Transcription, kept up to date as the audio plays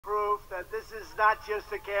This is not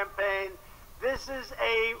just a campaign. This is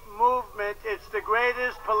a movement. It's the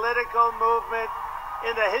greatest political movement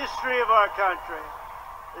in the history of our country.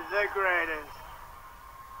 The greatest.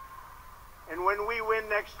 And when we win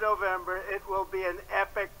next November, it will be an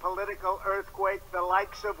epic political earthquake, the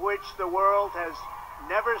likes of which the world has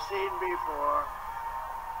never seen before.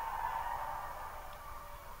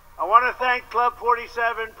 I want to thank Club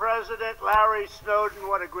 47 President Larry Snowden.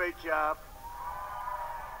 What a great job.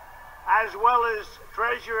 As well as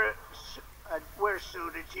Treasurer, where's Sue?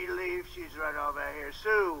 Did she leave? She's right over here.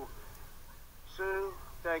 Sue,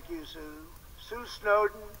 thank you, Sue. Sue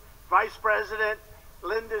Snowden, Vice President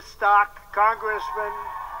Linda Stock, Congressman.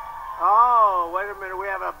 Oh, wait a minute. We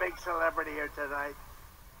have a big celebrity here tonight.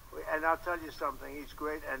 And I'll tell you something. He's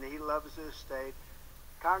great, and he loves this state.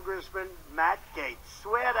 Congressman Matt Gaetz.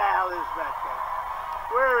 Where the hell is Matt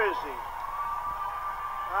Gaetz? Where is he?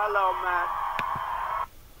 Hello, Matt.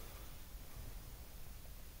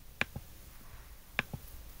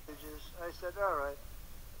 I said, all right.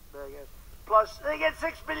 Very good. Plus, they get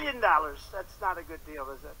 $6 billion. That's not a good deal,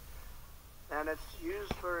 is it? And it's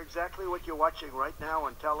used for exactly what you're watching right now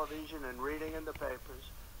on television and reading in the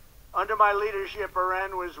papers. Under my leadership,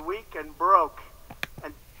 Iran was weak and broke.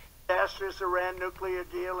 And disastrous Iran nuclear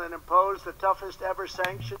deal and imposed the toughest ever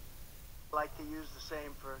sanctions. I like to use the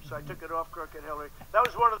same so I took it off Crooked Hillary. That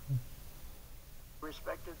was one of the...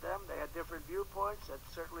 Respected them. They had different viewpoints.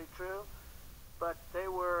 That's certainly true. But they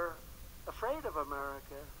were afraid of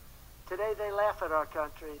America. Today they laugh at our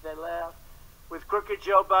country. They laugh. With crooked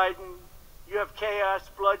Joe Biden, you have chaos,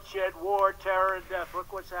 bloodshed, war, terror, and death.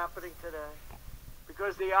 Look what's happening today.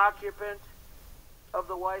 Because the occupant of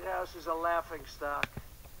the White House is a laughing stock.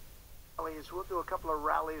 We'll do a couple of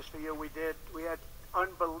rallies for you. We had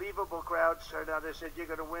unbelievable crowds turn out. They said, you're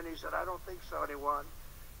going to win. He said, I don't think so. And he won.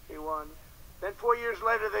 He won. Then 4 years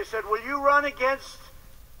later, they said, will you run against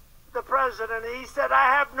the president? And he said,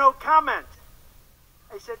 I have no comment.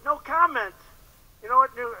 I said, no comment. You know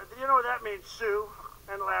what that means, Sue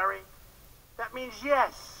and Larry? That means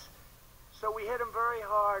yes. So we hit him very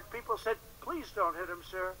hard. People said, please don't hit him,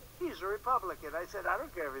 sir. He's a Republican. I said, I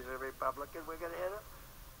don't care if he's a Republican. We're going to hit him.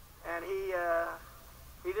 And he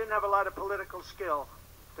didn't have a lot of political skill,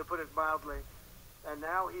 to put it mildly. And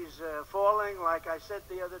now he's falling, like I said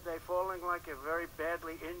the other day, falling like a very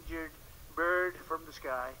badly injured bird from the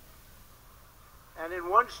sky. And in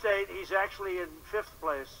one state, he's actually in 5th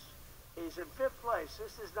place. He's in 5th place.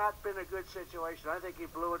 This has not been a good situation. I think he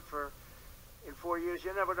blew it in 4 years.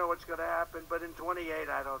 You never know what's going to happen. But in 28,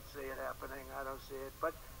 I don't see it happening. I don't see it.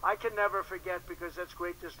 But I can never forget, because that's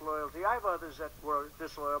great disloyalty. I have others that were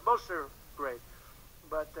disloyal. Most are great.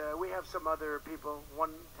 But we have some other people.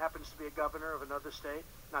 One happens to be a governor of another state,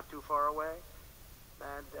 not too far away.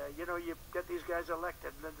 And, you get these guys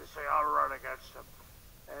elected, and then they say, I'll run against them.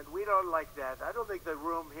 And we don't like that. I don't think the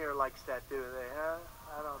room here likes that, do they, huh?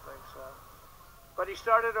 I don't think so. But he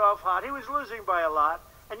started off hot. He was losing by a lot.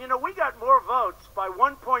 And, we got more votes, by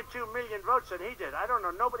 1.2 million votes, than he did. I don't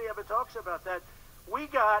know. Nobody ever talks about that. We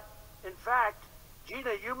got, in fact,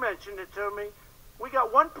 Gina, you mentioned it to me, we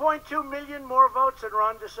got 1.2 million more votes than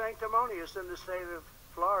Ron DeSanctimonious in the state of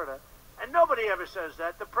Florida. And nobody ever says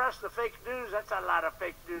that. The press, the fake news, that's a lot of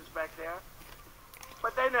fake news back there.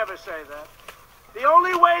 But they never say that. The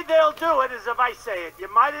only way they'll do it is if I say it. You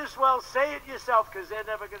might as well say it yourself, because they're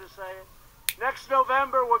never going to say it. Next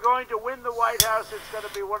November, we're going to win the White House. It's going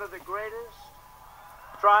to be one of the greatest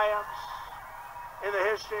triumphs in the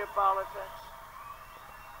history of politics.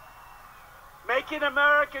 Making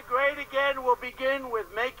America great again will begin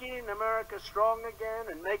with making America strong again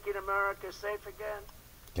and making America safe again.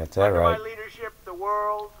 Get that right. Under my leadership, the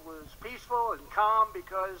world was peaceful and calm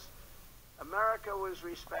because America was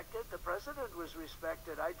respected. The president was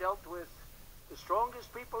respected. I dealt with the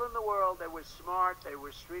strongest people in the world. They were smart. They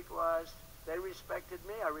were streetwise. They respected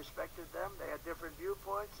me. I respected them. They had different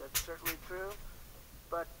viewpoints. That's certainly true.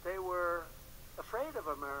 But they were afraid of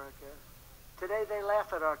America. Today they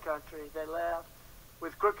laugh at our country. They laugh.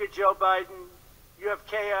 With crooked Joe Biden, you have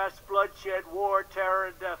chaos, bloodshed, war, terror,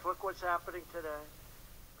 and death. Look what's happening today.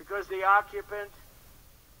 Because the occupant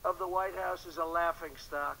of the White House is a laughing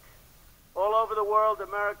stock. All over the world,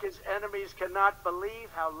 America's enemies cannot believe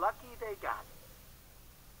how lucky they got.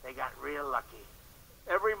 They got real lucky.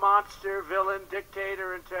 Every monster, villain,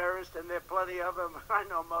 dictator, and terrorist, and there are plenty of them. I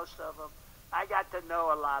know most of them. I got to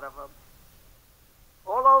know a lot of them.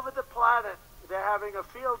 All over the planet, they're having a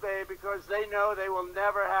field day because they know they will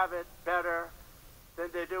never have it better than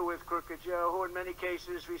they do with Crooked Joe, who in many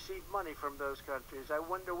cases receive money from those countries. I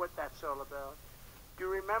wonder what that's all about. Do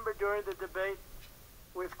you remember during the debate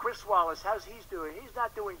with Chris Wallace, how's he doing? He's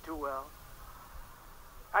not doing too well.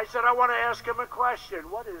 I said, I want to ask him a question.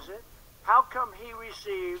 What is it? How come he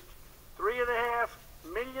received $3.5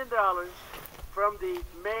 million from the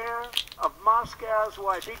mayor of Moscow's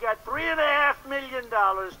wife? He got $3.5 million,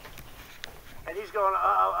 and he's going,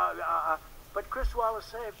 but Chris Wallace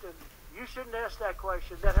saved him. You shouldn't ask that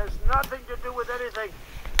question. That has nothing to do with anything.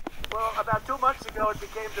 Well, about 2 months ago, it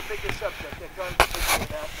became the biggest subject. They're trying to figure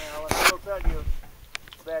it out now, and I will tell you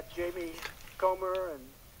that Jamie Comer and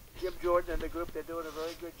Jim Jordan and the group, they're doing a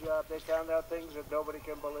very good job. They found out things that nobody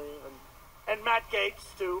can believe. And Matt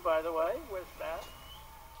Gaetz, too, by the way, with that.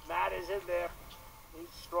 Matt is in there. He's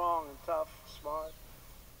strong and tough, smart.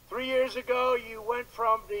 3 years ago, you went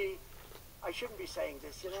from the, I shouldn't be saying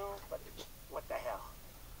this, but what the hell?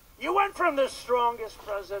 You went from the strongest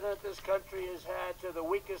president this country has had to the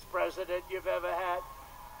weakest president you've ever had.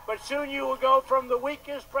 But soon you will go from the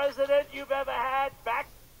weakest president you've ever had back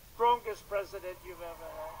to the strongest president you've ever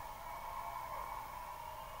had.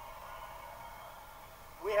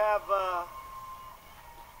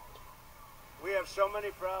 We have so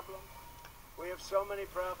many problems. We have so many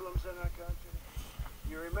problems in our country.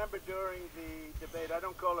 You remember during the debate, I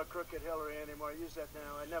don't call her Crooked Hillary anymore. I use that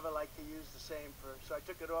now. I never like to use the same so I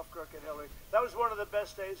took it off Crooked Hillary. That was one of the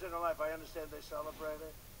best days in her life. I understand they celebrate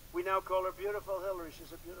it. We now call her Beautiful Hillary.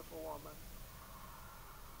 She's a beautiful woman.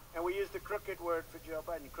 And we used the crooked word for Joe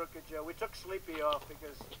Biden, Crooked Joe. We took sleepy off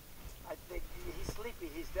because I think he's sleepy.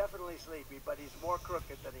 He's definitely sleepy, but he's more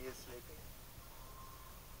crooked than he is sleepy.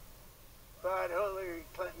 But Hillary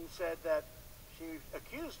Clinton said that she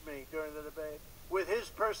accused me during the debate. With his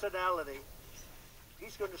personality,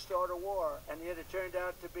 he's going to start a war. And yet it turned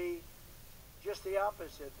out to be just the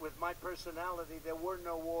opposite. With my personality, there were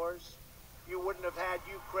no wars. You wouldn't have had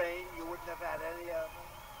Ukraine. You wouldn't have had any of them.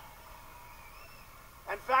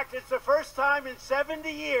 In fact, it's the first time in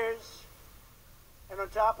 70 years, and on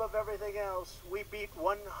top of everything else, we beat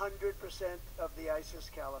 100% of the ISIS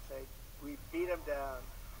caliphate. We beat them down.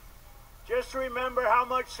 Just remember how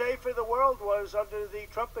much safer the world was under the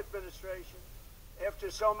Trump administration.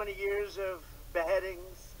 After so many years of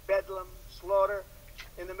beheadings, bedlam, slaughter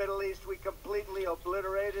in the Middle East, we completely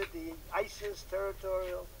obliterated the ISIS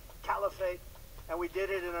territorial caliphate, and we did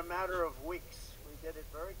it in a matter of weeks. We did it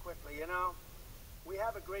very quickly. We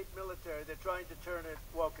have a great military. They're trying to turn it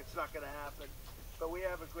woke. It's not going to happen. But we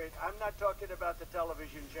have a great, I'm not talking about the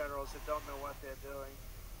television generals that don't know what they're doing.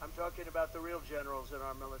 I'm talking about the real generals in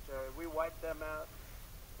our military. We wiped them out.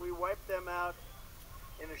 We wiped them out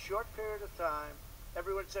in a short period of time.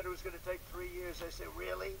 Everyone said it was going to take 3 years. I said,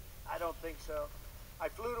 really? I don't think so. I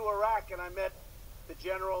flew to Iraq and I met the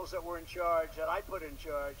generals that were in charge, that I put in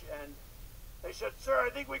charge, and they said, sir,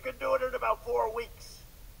 I think we could do it in about 4 weeks.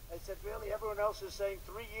 I said, really? Everyone else is saying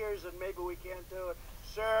 3 years and maybe we can't do it.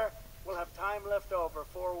 Sir, we'll have time left over.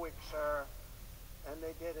 4 weeks, sir. And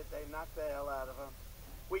they did it. They knocked the hell out of him.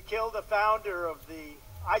 We killed the founder of the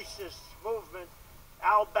ISIS movement,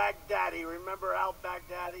 al-Baghdadi. Remember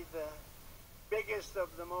al-Baghdadi, the biggest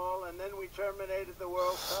of them all? And then we terminated the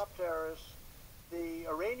world's top terrorist, the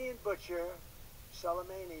Iranian butcher,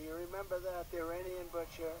 Soleimani. You remember that, the Iranian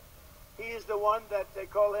butcher? He is the one that they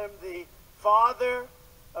call him the father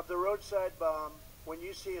of the roadside bomb. When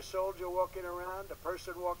you see a soldier walking around, a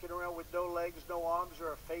person walking around with no legs, no arms,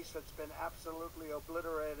 or a face that's been absolutely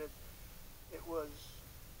obliterated, it was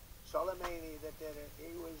Soleimani that did it.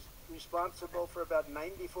 He was responsible for about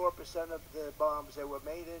 94% of the bombs that were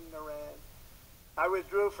made in Iran. I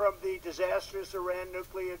withdrew from the disastrous Iran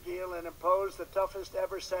nuclear deal and imposed the toughest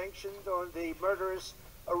ever sanctions on the murderous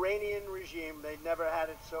Iranian regime. They'd never had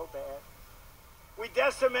it so bad. We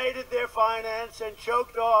decimated their finance and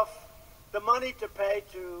choked off the money to pay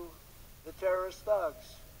to the terrorist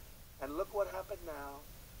thugs. And look what happened now.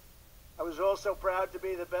 I was also proud to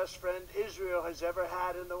be the best friend Israel has ever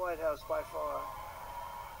had in the White House by far.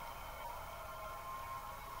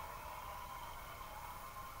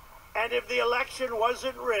 And if the election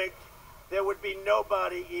wasn't rigged, there would be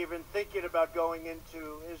nobody even thinking about going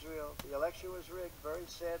into Israel. The election was rigged, very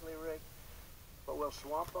sadly rigged. But we'll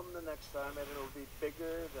swamp them the next time, and it'll be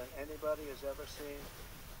bigger than anybody has ever seen.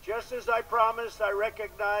 Just as I promised, I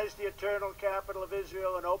recognized the eternal capital of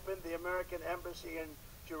Israel and opened the American embassy in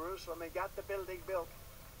Jerusalem and got the building built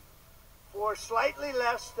for slightly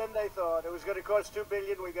less than they thought. It was going to cost $2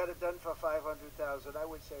 billion. We got it done for $500,000. I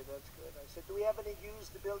would say that's good. I said, do we have any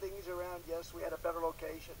used buildings around? Yes, we had a better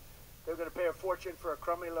location. They were going to pay a fortune for a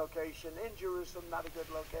crummy location in Jerusalem, not a good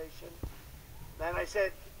location. And I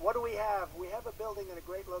said, what do we have? We have a building in a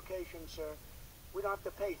great location, sir. We don't have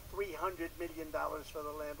to pay $300 million for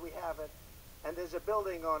the land. We have it. And there's a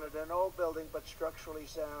building on it, an old building, but structurally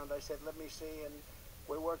sound. I said, let me see. And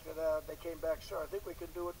We worked it out. They came back, sir, I think we can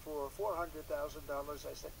do it for $400,000.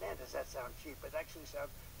 I said, man, does that sound cheap? It actually sounds,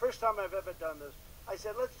 first time I've ever done this. I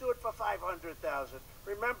said, let's do it for $500,000.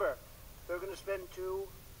 Remember, they're going to spend $2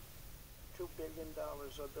 billion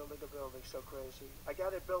on building a building. So crazy. I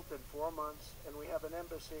got it built in 4 months, and we have an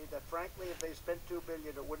embassy that, frankly, if they spent $2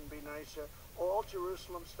 billion, it wouldn't be nicer. All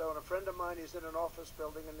Jerusalem stone. A friend of mine is in an office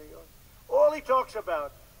building in New York. All he talks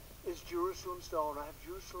about is Jerusalem stone. I have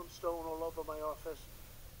Jerusalem stone all over my office.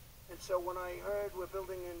 And so when I heard we're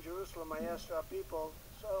building in Jerusalem, I asked our people,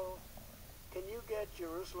 so can you get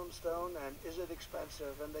Jerusalem stone, and is it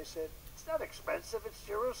expensive? And they said, it's not expensive, it's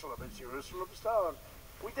Jerusalem. It's Jerusalem stone.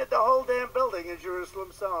 We did the whole damn building in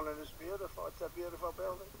Jerusalem stone, and it's beautiful. It's a beautiful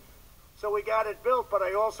building. So we got it built, but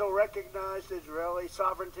I also recognized Israeli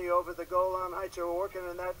sovereignty over the Golan Heights. We were working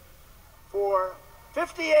on that for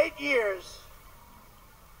 58 years.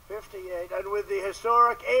 58. And with the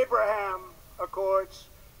historic Abraham Accords,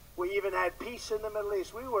 we even had peace in the Middle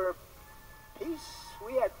East. We were peace.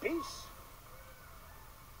 We had peace.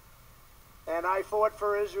 And I fought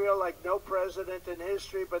for Israel like no president in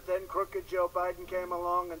history, but then crooked Joe Biden came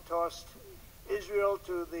along and tossed Israel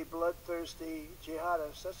to the bloodthirsty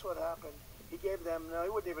jihadists. That's what happened. He gave them, no, he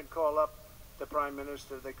wouldn't even call up the prime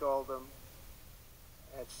minister, they called them.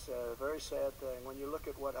 It's a very sad thing. When you look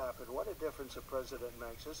at what happened, what a difference a president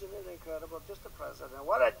makes. Isn't it incredible? Just a president.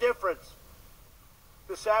 What a difference.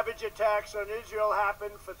 The savage attacks on Israel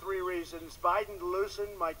happened for 3 reasons. Biden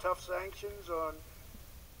loosened my tough sanctions on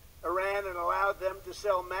Iran and allowed them to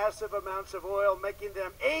sell massive amounts of oil, making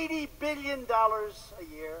them $80 billion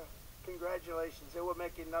a year. Congratulations. They were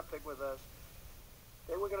making nothing with us.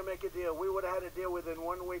 They were going to make a deal. We would have had a deal within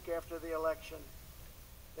 1 week after the election.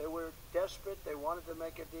 They were desperate. They wanted to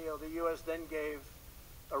make a deal. The U.S. then gave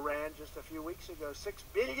Iran, just a few weeks ago, $6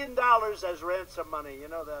 billion as ransom money. You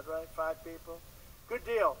know that, right? 5 people. Good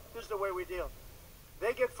deal. This is the way we deal.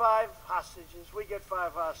 They get 5 hostages. We get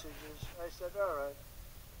 5 hostages. I said, all right.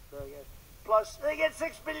 Very good. Plus, they get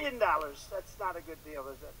 $6 billion. That's not a good deal,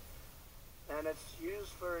 is it? And it's used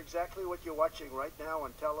for exactly what you're watching right now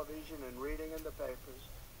on television and reading in the papers.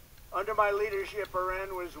 Under my leadership,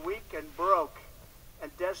 Iran was weak and broke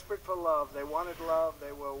and desperate for love. They wanted love.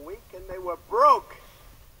 They were weak and they were broke.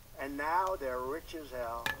 And now they're rich as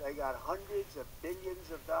hell. They got hundreds of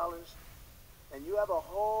billions of dollars. And you have a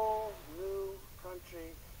whole new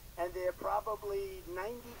country, and they're probably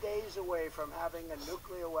 90 days away from having a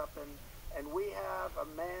nuclear weapon. And we have a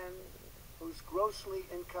man who's grossly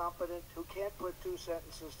incompetent, who can't put 2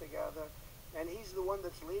 sentences together, and he's the one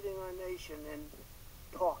that's leading our nation in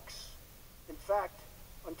talks. In fact,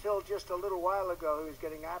 until just a little while ago, he was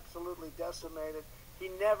getting absolutely decimated. He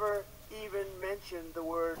never even mentioned the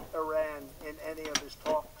word Iran in any of his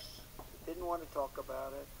talks. Didn't want to talk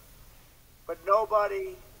about it. But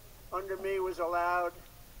nobody under me was allowed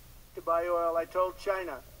to buy oil. I told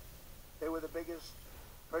China, they were the biggest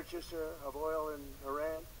purchaser of oil in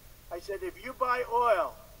Iran. I said, if you buy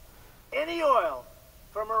oil, any oil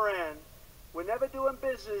from Iran, we're never doing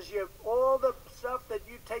business. You have all the stuff that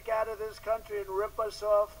you take out of this country and rip us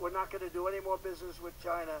off. We're not going to do any more business with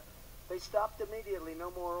China. They stopped immediately.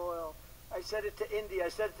 No more oil. I said it to India. I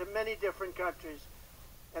said it to many different countries.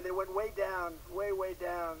 And they went way down, way, way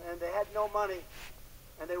down. And they had no money.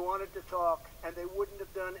 And they wanted to talk. And they wouldn't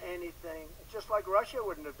have done anything. Just like Russia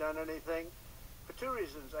wouldn't have done anything. For 2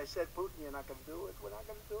 reasons. I said, Putin, you're not going to do it. We're not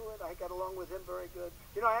going to do it. I got along with him very good.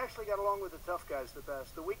 You know, I actually got along with the tough guys the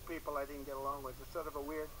best. The weak people I didn't get along with. It's sort of a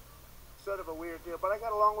weird deal. But I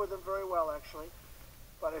got along with him very well, actually.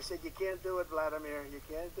 But I said, you can't do it, Vladimir. You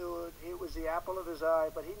can't do it. It was the apple of his eye.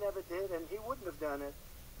 But he never did, and he wouldn't have done it.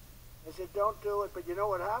 I said, don't do it. But you know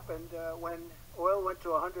what happened? When oil went to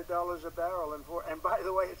 $100 a barrel, and by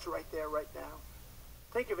the way, it's right there right now.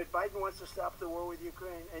 Think of it. Biden wants to stop the war with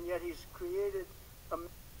Ukraine, and yet he's created a